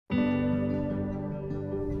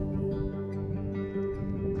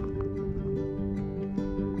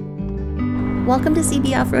Welcome to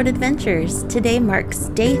CB Off-Road Adventures. Today marks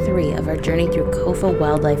day 3 of our journey through Kofa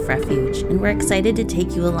Wildlife Refuge, and we're excited to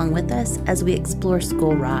take you along with us as we explore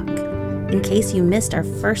Skull Rock. In case you missed our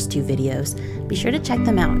first 2 videos, be sure to check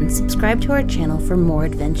them out and subscribe to our channel for more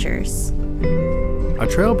adventures. Our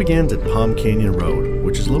trail begins at Palm Canyon Road,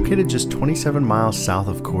 which is located just 27 miles south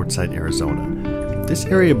of Quartzsite, Arizona. This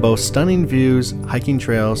area boasts stunning views, hiking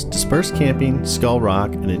trails, dispersed camping, Skull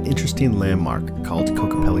Rock, and an interesting landmark called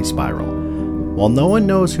Kokopelli Spiral. While no one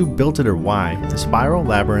knows who built it or why, the spiral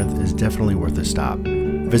labyrinth is definitely worth a stop.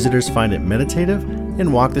 Visitors find it meditative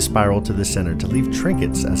and walk the spiral to the center to leave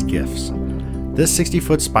trinkets as gifts. This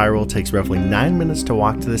 60-foot spiral takes roughly 9 minutes to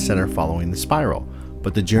walk to the center following the spiral,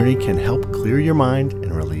 but the journey can help clear your mind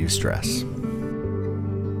and relieve stress.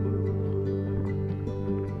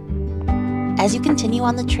 As you continue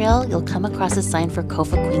on the trail, you'll come across a sign for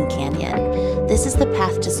Kofa Queen Canyon. This is the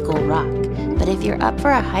path to Skull Rock, but if you're up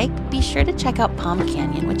for a hike, be sure to check out Palm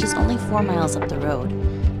Canyon, which is only 4 miles up the road.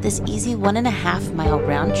 This easy 1.5 mile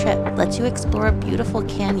round trip lets you explore a beautiful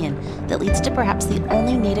canyon that leads to perhaps the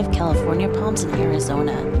only native California palms in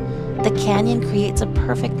Arizona. The canyon creates a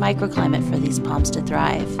perfect microclimate for these palms to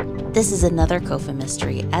thrive. This is another Kofa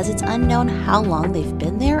mystery, as it's unknown how long they've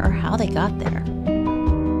been there or how they got there.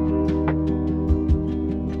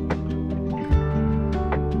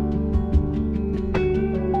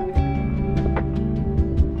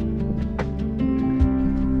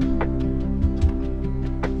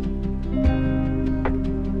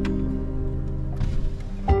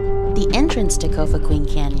 The entrance to Kofa Queen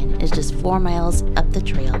Canyon is just 4 miles up the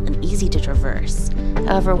trail and easy to traverse.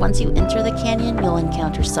 However, once you enter the canyon, you'll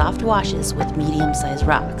encounter soft washes with medium-sized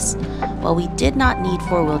rocks. While we did not need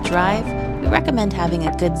 4-wheel drive, we recommend having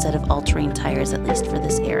a good set of all-terrain tires at least for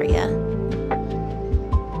this area.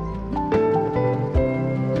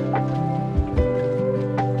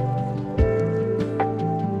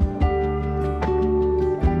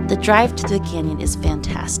 The drive to the canyon is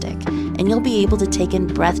fantastic, and you'll be able to take in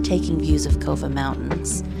breathtaking views of Kofa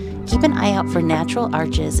Mountains. Keep an eye out for natural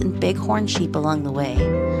arches and bighorn sheep along the way.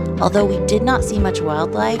 Although we did not see much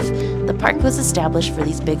wildlife, the park was established for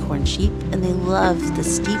these bighorn sheep, and they love the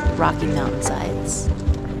steep, rocky mountainsides.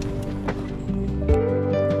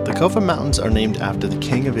 The Kofa Mountains are named after the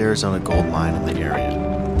King of Arizona gold mine in the area.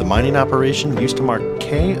 The mining operation used to mark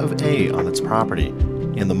K of A on its property,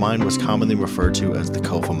 and the mine was commonly referred to as the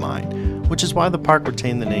Kofa Mine, which is why the park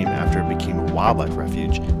retained the name after it became a wildlife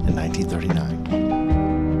refuge in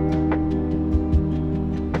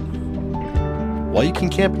 1939. While you can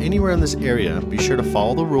camp anywhere in this area, be sure to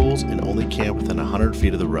follow the rules and only camp within 100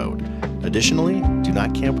 feet of the road. Additionally, do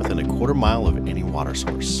not camp within a quarter mile of any water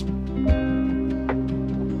source.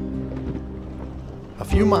 A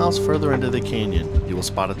few miles further into the canyon, you will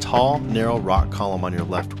spot a tall, narrow rock column on your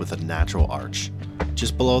left with a natural arch.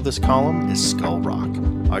 Just below this column is Skull Rock,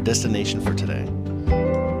 our destination for today.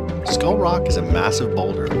 Skull Rock is a massive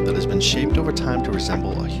boulder that has been shaped over time to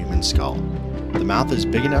resemble a human skull. The mouth is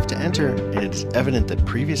big enough to enter, and it is evident that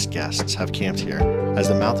previous guests have camped here, as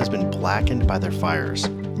the mouth has been blackened by their fires,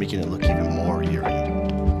 making it look even more eerie.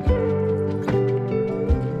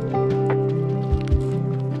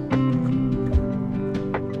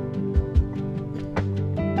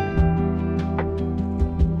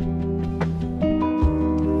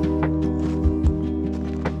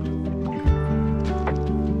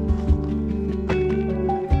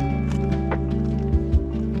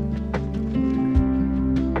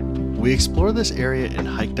 We explored this area and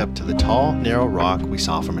hiked up to the tall, narrow rock we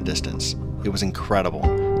saw from a distance. It was incredible.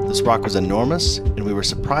 This rock was enormous, and we were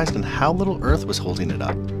surprised in how little earth was holding it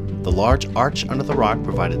up. The large arch under the rock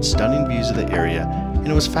provided stunning views of the area, and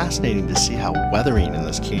it was fascinating to see how weathering in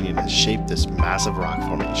this canyon has shaped this massive rock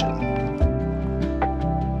formation.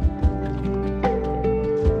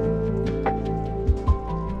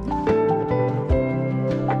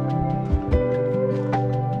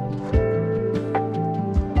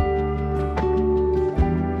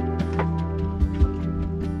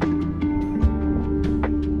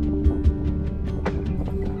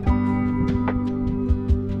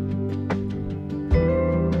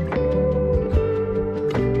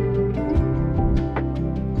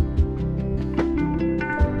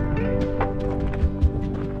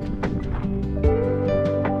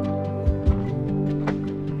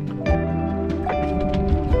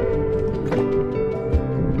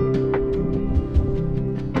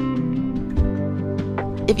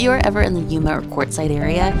 If you are ever in the Yuma or Quartzsite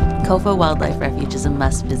area, Kofa Wildlife Refuge is a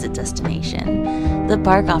must-visit destination. The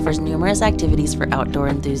park offers numerous activities for outdoor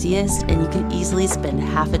enthusiasts, and you can easily spend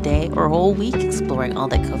half a day or a whole week exploring all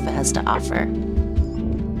that Kofa has to offer.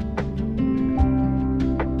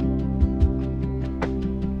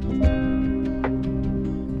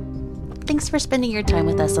 Thanks for spending your time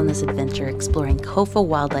with us on this adventure exploring Kofa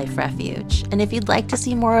Wildlife Refuge. And if you'd like to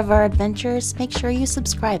see more of our adventures, make sure you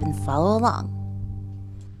subscribe and follow along.